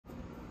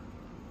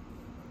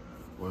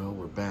Well,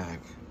 we're back,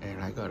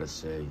 and I gotta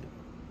say,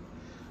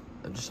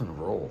 I'm just on a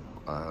roll.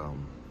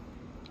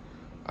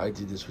 I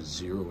did this with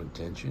zero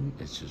intention.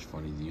 It's just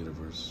funny, the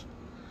universe.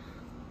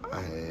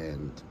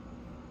 And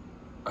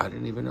I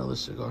didn't even know the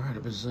cigar had a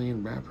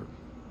Brazilian wrapper.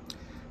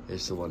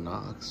 It's the La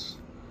Nox.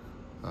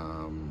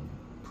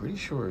 Pretty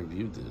sure I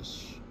reviewed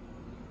this.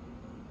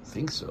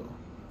 Think so.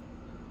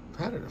 I've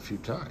had it a few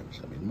times.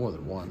 I mean, more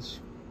than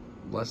once.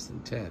 Less than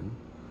 10.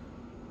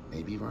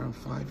 Maybe around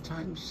 5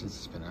 times since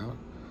it's been out.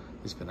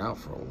 It's been out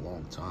for a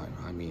long time.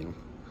 I mean,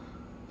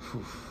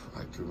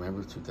 I can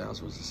remember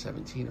 2000, was it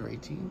 17 or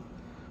 18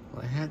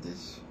 when I had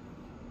this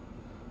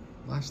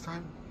last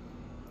time?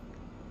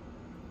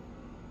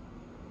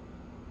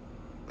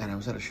 And I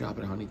was at a shop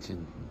in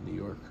Huntington, New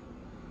York,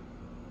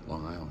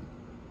 Long Island,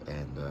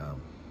 and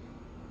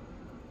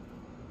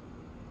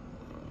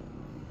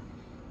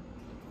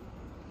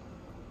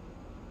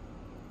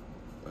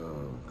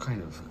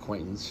kind of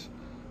acquaintance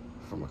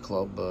from a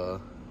club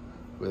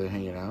where they're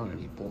hanging out, and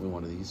he bought me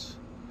one of these.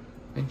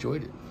 I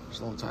enjoyed it. It was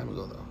a long time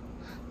ago, though.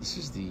 This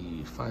is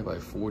the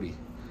 5x40,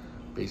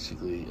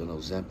 basically an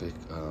Ozempic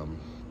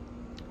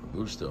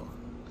Busto.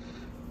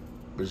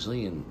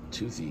 Brazilian,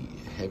 toothy,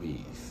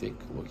 heavy,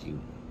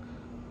 thick-looking,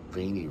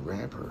 veiny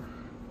wrapper.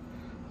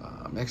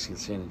 Mexican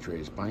San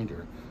Andreas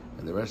binder,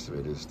 and the rest of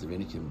it is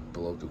Dominican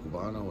Piloto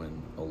Cubano and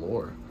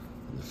Olor,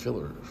 and the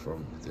filler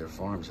from their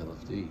farms,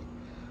 LFD.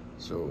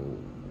 So,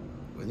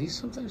 and these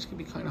sometimes can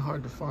be kind of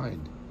hard to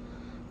find.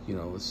 You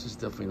know, this is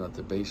definitely not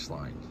the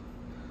baseline.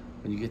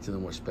 When you get to the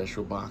more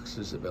special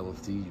boxes of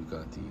LFD, you've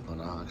got the La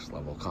Nox,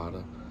 La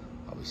Volcata,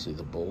 obviously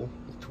the Bull,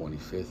 the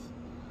 25th,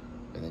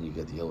 and then you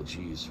get the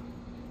LGs.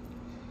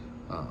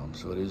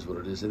 So it is what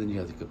it is. And then you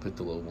have the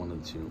Capitolo 1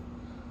 and 2.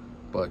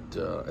 But,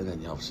 and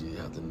then obviously you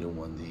have the new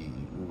one,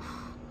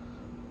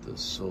 the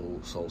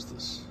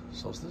Solstice.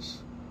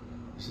 Solstice?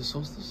 Is it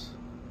Solstice?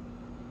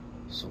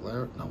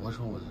 Solar? No, which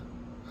one was it?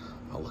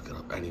 I'll look it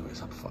up.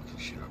 Anyways, I'm fucking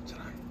shit up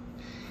tonight.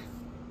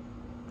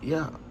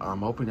 Yeah, I'm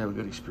hoping to have a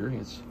good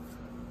experience.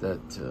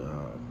 That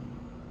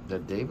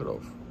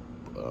Davidoff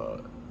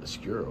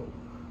Escuro,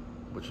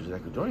 which is an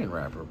Ecuadorian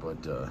wrapper,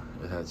 but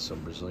it had some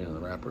Brazilian in the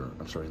wrapper.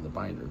 I'm sorry, in the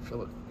binder and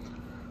filler.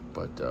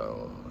 But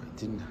it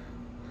didn't.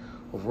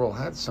 Overall,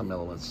 had some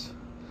elements,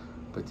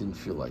 but didn't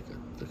feel like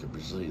a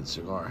Brazilian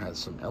cigar. It had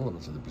some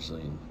elements of the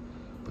Brazilian,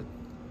 but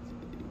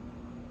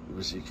it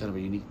was kind of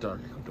a unique dark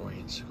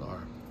Ecuadorian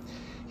cigar.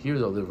 Here,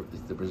 though,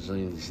 the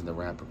Brazilian is in the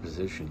wrapper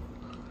position.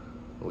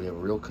 But we have a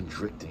real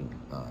constricting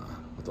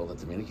with all that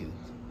Dominican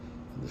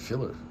and the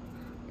filler,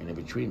 and in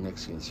between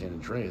Mexican San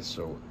Andreas.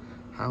 So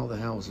how the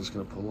hell is this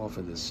going to pull off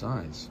in this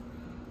size?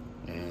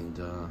 And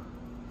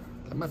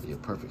that might be a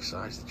perfect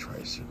size to try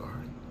a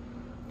cigar,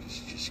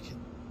 because you just get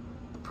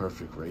the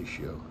perfect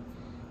ratio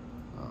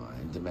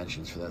and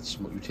dimensions for that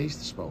smoke. You taste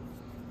the smoke,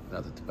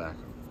 not the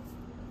tobacco,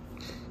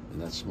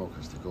 and that smoke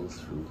has to go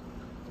through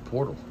the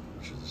portal,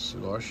 which is the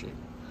cigar shape,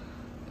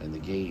 and the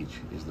gauge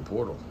is the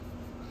portal.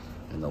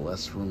 And the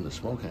less room the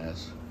smoke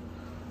has,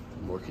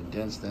 the more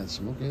condensed that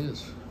smoke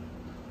is.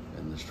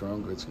 And the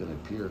stronger it's going to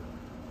appear,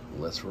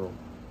 the less roll.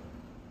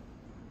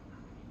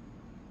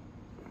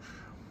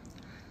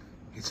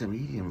 It's a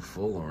medium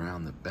full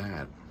around the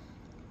bat.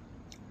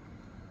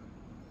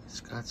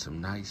 It's got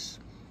some nice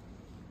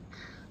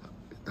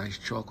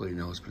chocolatey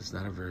notes, but it's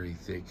not a very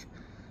thick,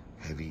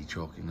 heavy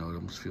chocolate note. It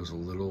almost feels a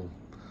little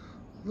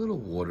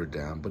watered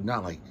down, but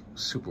not like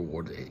super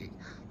watered.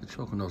 The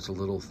chocolate note's a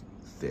little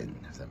thin,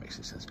 if that makes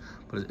any sense.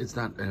 But it's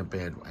not in a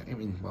bad way. I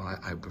mean, well,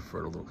 I prefer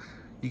it a little.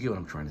 You get what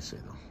I'm trying to say,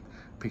 though.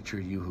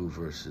 Picture Yoo-Hoo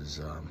versus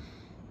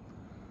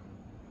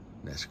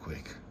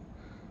Nesquik.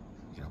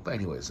 You know, but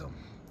anyways,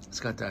 it's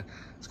got a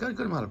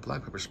good amount of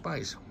black pepper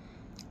spice.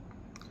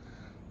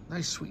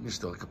 Nice sweetness,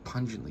 though, like a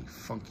pungently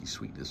funky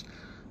sweetness.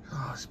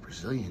 Oh, it's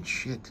Brazilian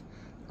shit.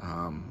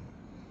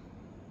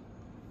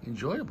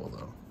 Enjoyable,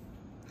 though.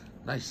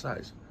 Nice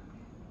size.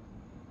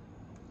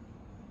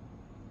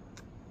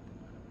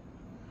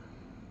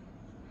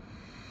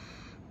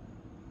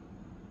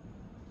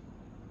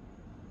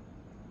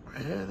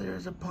 Yeah,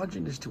 there's a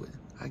punginess to it.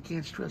 I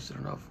can't stress it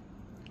enough.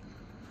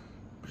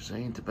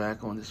 Brazilian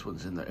tobacco, and this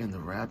one's in the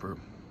wrapper.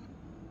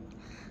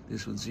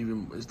 This one's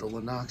the La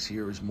Nox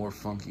here is more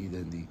funky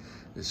than the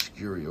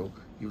Escuro.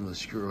 Even though the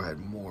Escuro had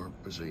more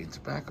Brazilian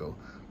tobacco,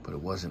 but it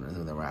wasn't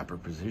in the wrapper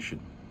position.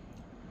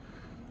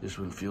 This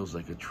one feels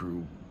like a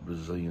true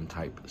Brazilian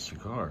type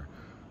cigar,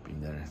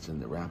 being that it's in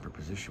the wrapper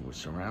position, which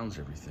surrounds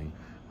everything.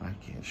 I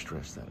can't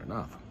stress that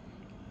enough.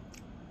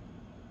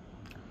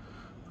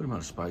 Good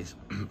amount of spice,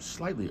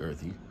 slightly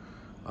earthy.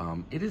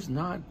 It is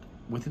not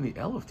within the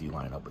LFD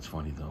lineup. It's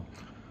funny though.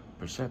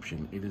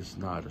 Perception, it is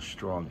not a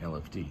strong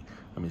LFD.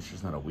 I mean, it's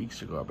just not a weak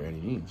cigar by any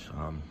means.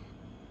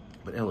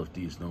 But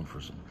LFD is known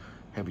for some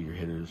heavier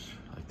hitters,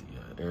 like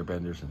the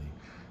Airbenders and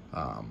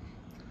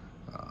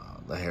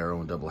the Haro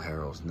and Double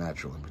Haros,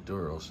 Natural and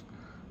Maduros.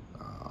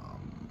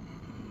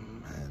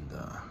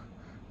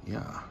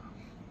 Yeah.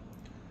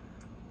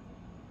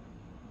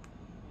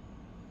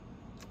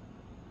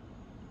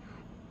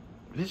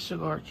 This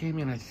cigar came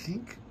in, I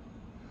think,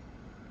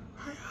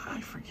 I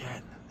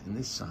forget, in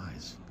this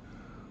size,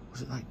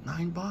 was it like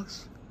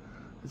 $9?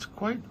 It's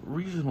quite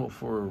reasonable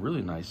for a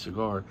really nice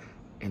cigar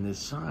in this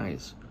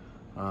size.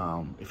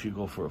 If you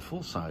go for a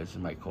full size, it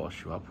might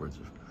cost you upwards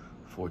of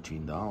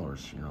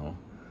 $14, you know,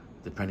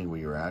 depending where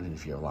you're at, and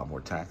if you have a lot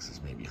more taxes,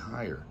 maybe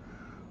higher.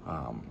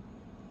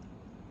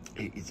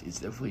 It's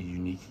definitely a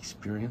unique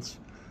experience.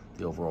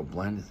 The overall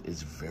blend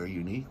is very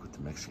unique with the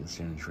Mexican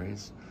San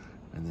Andreas,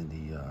 and then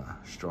the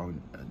strong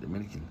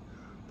Dominican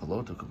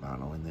Piloto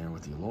Cabano in there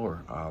with the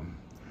Allure.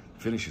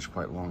 Finish is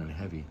quite long and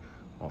heavy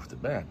off the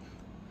bat.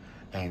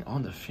 And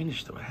on the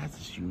finish, though, it has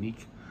this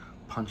unique,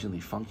 pungently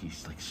funky,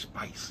 like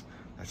spice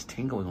that's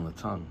tingling on the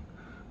tongue.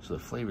 So the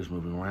flavor's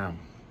moving around.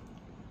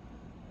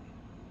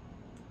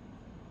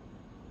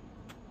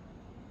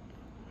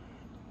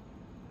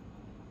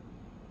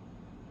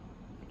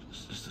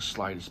 Just the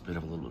slightest bit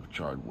of a little bit of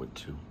charred wood,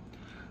 too.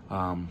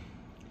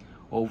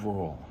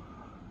 Overall,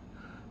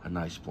 a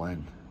nice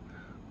blend.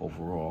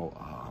 Overall,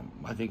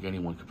 I think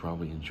anyone could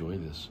probably enjoy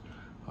this.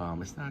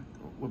 It's not,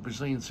 with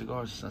Brazilian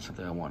cigars, it's not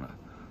something I want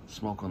to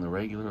smoke on the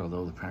regular,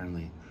 although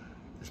apparently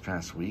this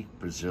past week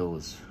Brazil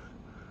is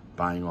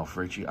buying off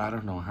Richie. I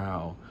don't know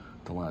how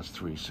the last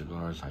 3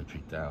 cigars I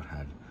picked out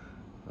had,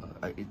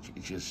 it's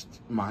just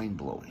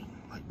mind-blowing,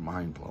 like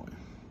mind-blowing.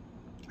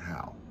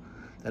 How?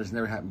 That has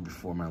never happened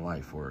before in my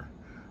life, where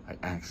I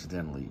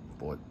accidentally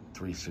bought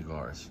 3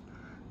 cigars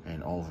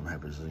and all of them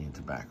had Brazilian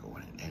tobacco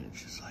in it, and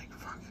it's just like,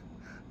 fuck.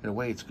 In a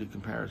way, it's good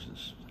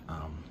comparisons.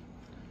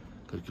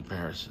 Good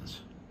comparisons.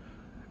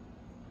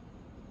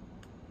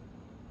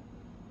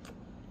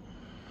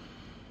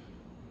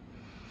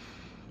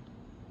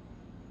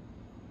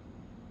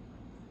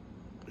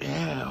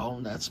 Yeah, oh,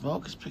 that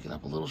smoke is picking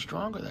up a little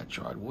stronger. That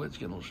charred wood's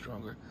getting a little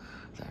stronger.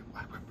 That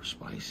black pepper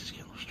spice is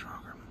getting a little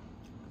stronger.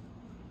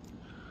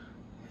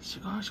 The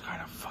cigar's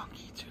kind of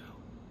funky, too.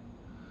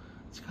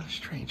 It's got a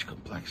strange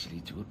complexity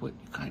to it, but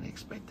you kind of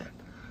expect that.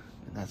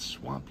 And that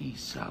swampy,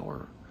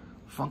 sour,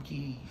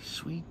 funky,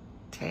 sweet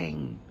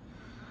tang.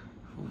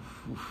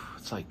 Oof, oof.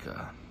 It's like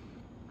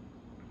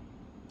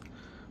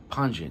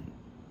pungent.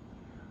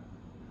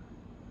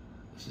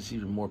 This is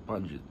even more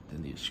pungent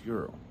than the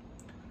Oscuro.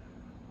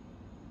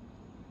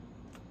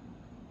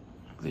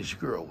 The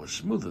Oscuro was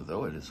smoother,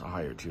 though. It is a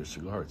higher tier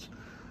cigar. It's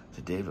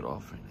the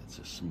Davidoff, and it's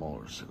a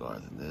smaller cigar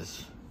than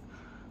this,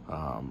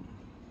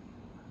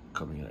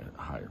 coming in at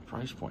a higher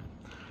price point.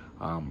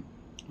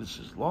 This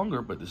is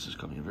longer, but this is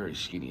coming in very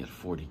skinny at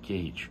 40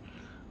 gauge.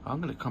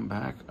 I'm going to come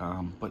back,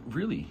 but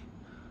really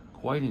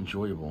quite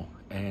enjoyable.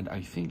 And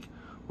I think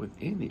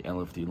within the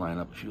LFD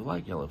lineup, if you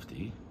like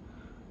LFD,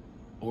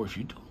 or if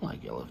you don't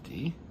like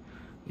LFD,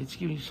 it's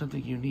giving you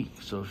something unique.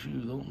 So if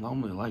you don't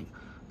normally like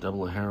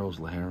double Lajeros,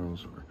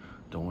 or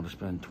don't want to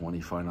spend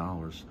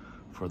 $25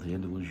 for the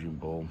Andalusian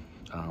bowl,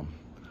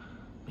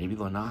 maybe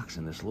La Nox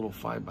in this little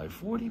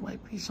 5x40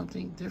 might be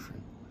something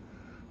different,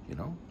 you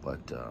know.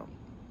 But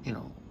you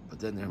know, but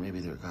then there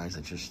are guys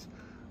that just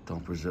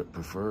don't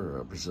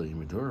prefer Brazilian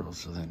Maduro.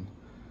 So then,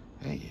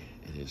 hey,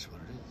 it is what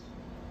it is.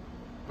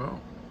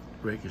 Well,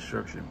 great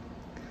construction.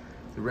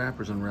 The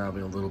wrapper's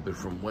unraveling a little bit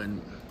from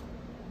when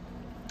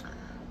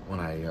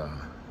I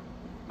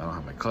don't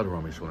have my cutter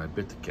on me, so when I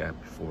bit the cap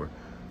before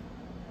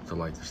to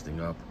light this thing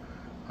up,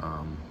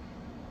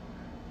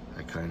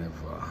 I kind of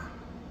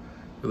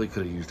really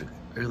could have used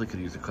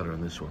a cutter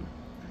on this one,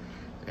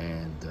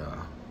 and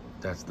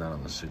that's not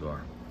on the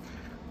cigar.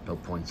 No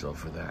points though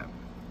for that.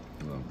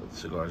 But the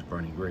cigar is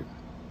burning great.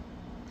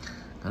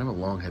 Kind of a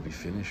long, heavy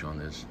finish on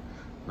this.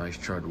 Nice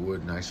charred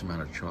wood, nice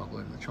amount of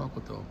chocolate. And the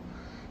chocolate though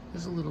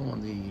is a little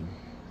on the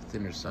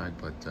thinner side,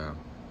 but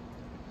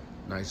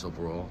nice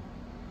overall.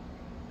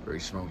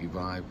 Very smoky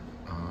vibe.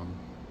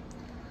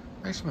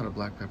 Nice amount of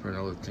black pepper and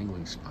other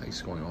tingling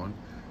spice going on.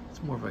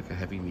 It's more of like a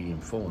heavy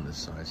medium full in this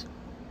size.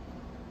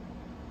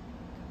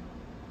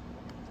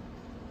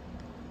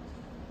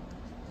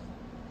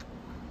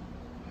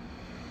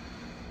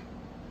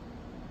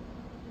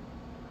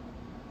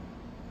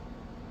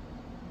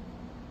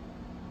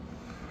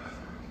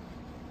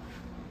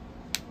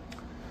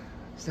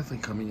 It's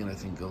definitely coming in, I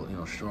think,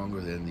 stronger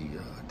than the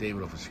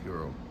Davidoff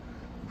Oscuro.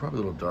 Probably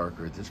a little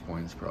darker at this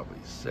point. It's probably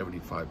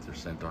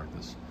 75%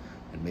 darkness,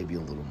 and maybe a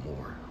little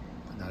more,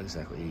 but not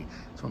exactly 8.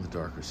 It's on the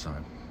darker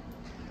side.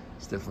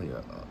 It's definitely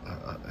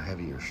a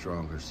heavier,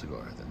 stronger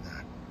cigar than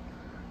that.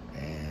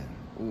 And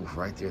ooh,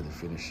 right there, the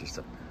finish. Just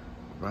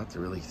about to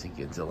really think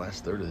into the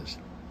last third of this.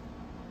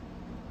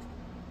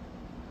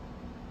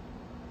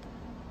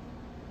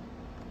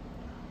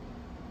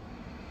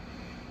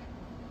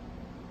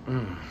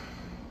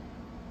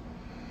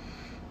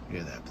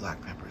 Yeah, that black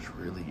pepper is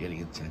really getting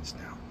intense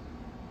now.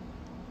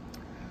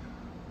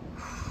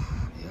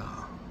 Oof,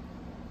 yeah.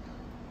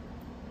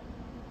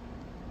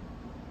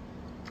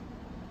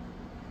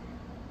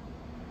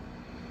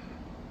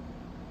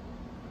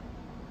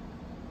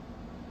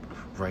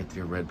 Right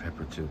there, red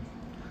pepper too.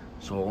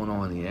 So all in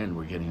all, in the end,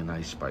 we're getting a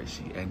nice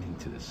spicy ending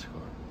to this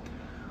cigar,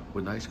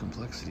 with nice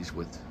complexities,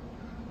 with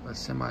a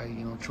semi,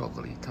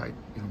 chocolatey type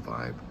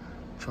vibe,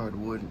 charred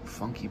wood,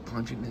 funky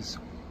pungentness,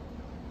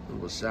 a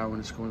little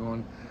sourness going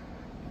on,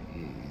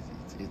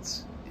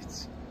 It's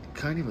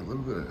kind of a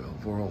little bit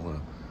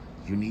overall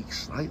unique,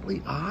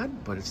 slightly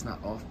odd, but it's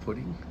not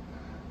off-putting.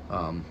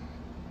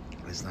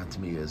 It's not to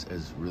me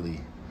as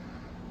really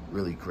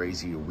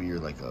crazy or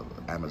weird like a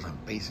Amazon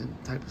Basin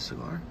type of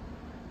cigar.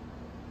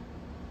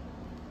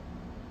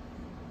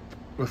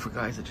 But for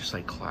guys that just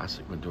like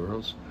classic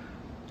Maduros,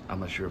 I'm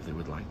not sure if they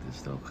would like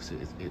this though, because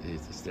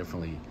it's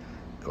definitely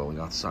going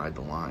outside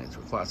the lines.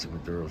 With classic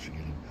Maduros, you're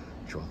getting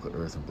chocolate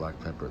earth and black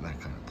pepper and that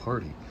kind of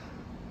party.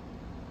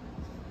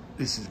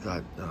 This has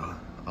got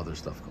other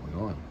stuff going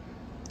on.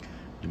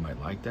 You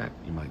might like that,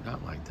 you might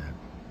not like that,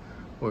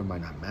 or it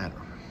might not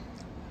matter.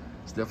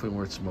 It's definitely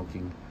worth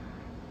smoking.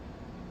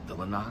 The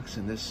La Nox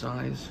in this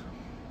size,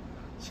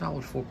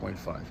 solid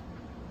 4.5.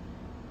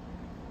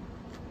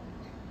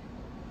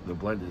 The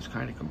blend is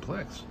kind of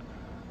complex,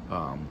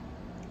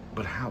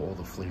 but how all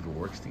the flavor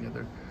works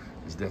together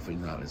is definitely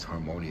not as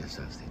harmonious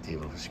as the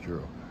Table of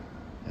Oscuro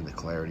and the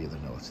clarity of the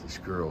notes. The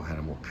Oscuro had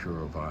a more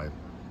pure vibe,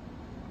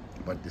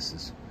 but this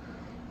is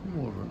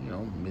more of a, you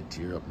know,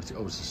 mid-tier, up mid-tier.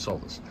 Oh, it's the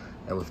Solus,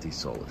 LFD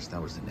Solus,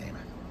 that was the name.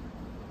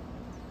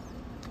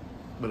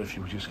 But if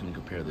you were just going to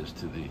compare this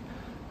to the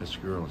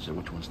Oscuro and say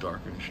which one's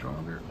darker and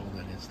stronger, well,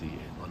 then it's the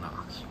La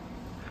Nox.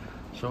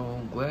 So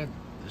I'm glad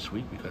this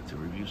week we got to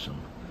review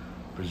some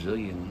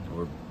Brazilian,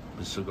 or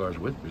cigars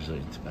with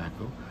Brazilian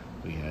tobacco.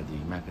 We had the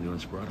Macadamia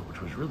Inspirado,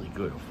 which was really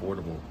good,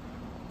 affordable,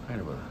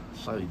 kind of a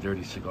slightly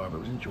dirty cigar, but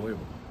it was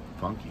enjoyable,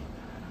 funky.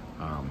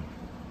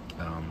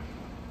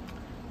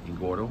 In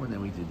Gordo, and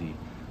then we did the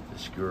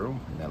Oscuro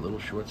in that little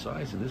short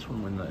size, and this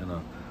one in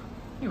a,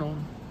 you know,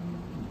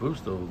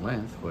 Busto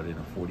length, but in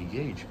a 40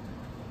 gauge.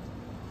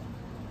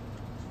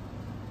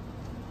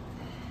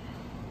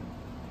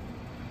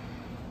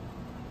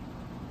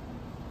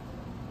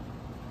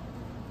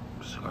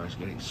 Cigar is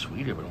getting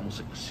sweeter, but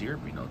almost like a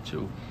syrupy note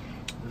too.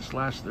 This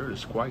last third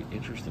is quite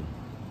interesting,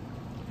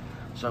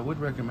 so I would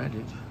recommend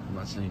it. I'm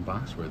not saying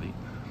box worthy,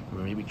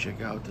 but maybe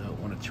check out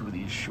one or two of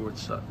these short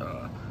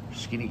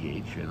skinny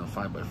gauge, you know,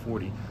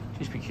 5x40.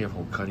 Just be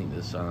careful cutting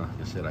this. Like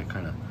I said, I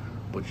kind of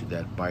butchered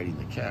that biting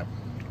the cap.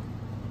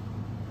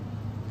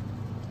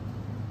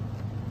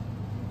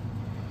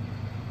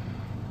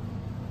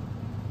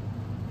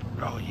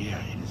 Oh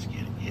yeah, it is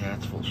getting, yeah,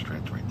 it's full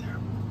strength right there.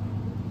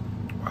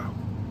 Wow.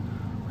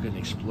 We're getting an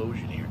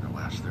explosion here in the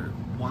last third.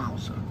 Wow,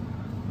 so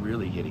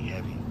really getting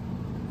heavy.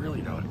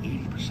 Really now at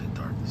 80%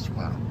 darkness.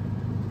 Wow.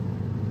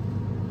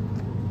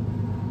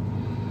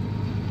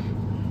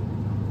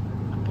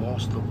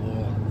 Balls to the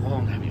wall,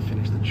 long heavy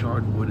finish. The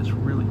charred wood is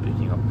really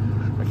picking up.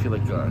 I feel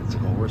like it's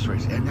like a horse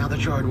race. And now the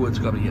charred wood's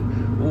coming in.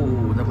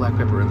 Ooh, the black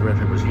pepper and the red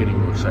pepper is getting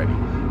more exciting.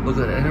 Look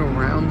at it. And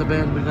around the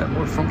bend, we got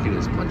more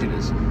funkiness,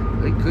 punginess.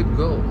 They could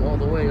go all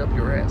the way up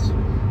your ass.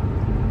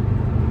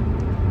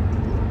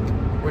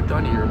 We're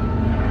done here.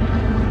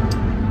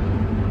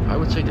 I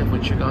would say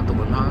definitely check out the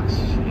La Nox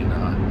in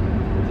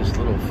this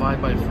little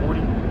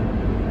 5x40.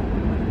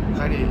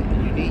 Kind of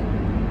unique,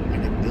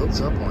 and it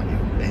builds up on you.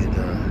 And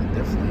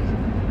definitely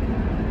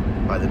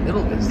by the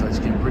middle of it, it starts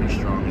getting pretty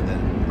strong, and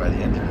then by the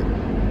end of it,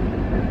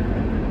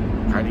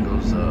 kind of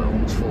goes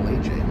almost full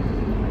AJ.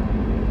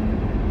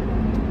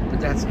 But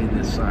that's in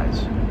this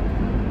size.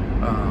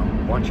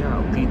 Watch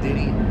out, P.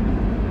 Diddy.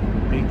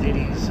 Big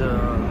Diddy's,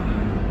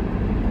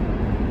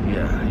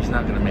 yeah, he's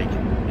not gonna make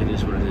it. It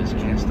is what it is.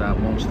 Can't stop,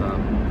 won't stop.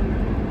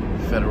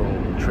 Federal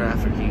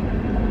trafficking.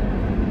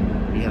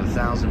 He had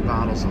 1,000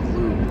 bottles of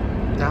lube.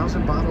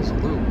 1,000 bottles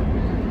of lube.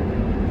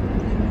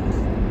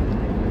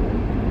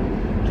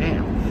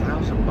 Damn,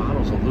 1,000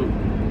 bottles of lube.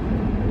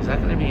 Is that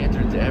gonna be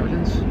entered into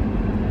evidence?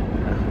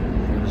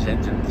 It was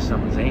entered into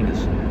someone's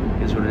anus.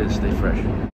 Here's what it is. Stay fresh.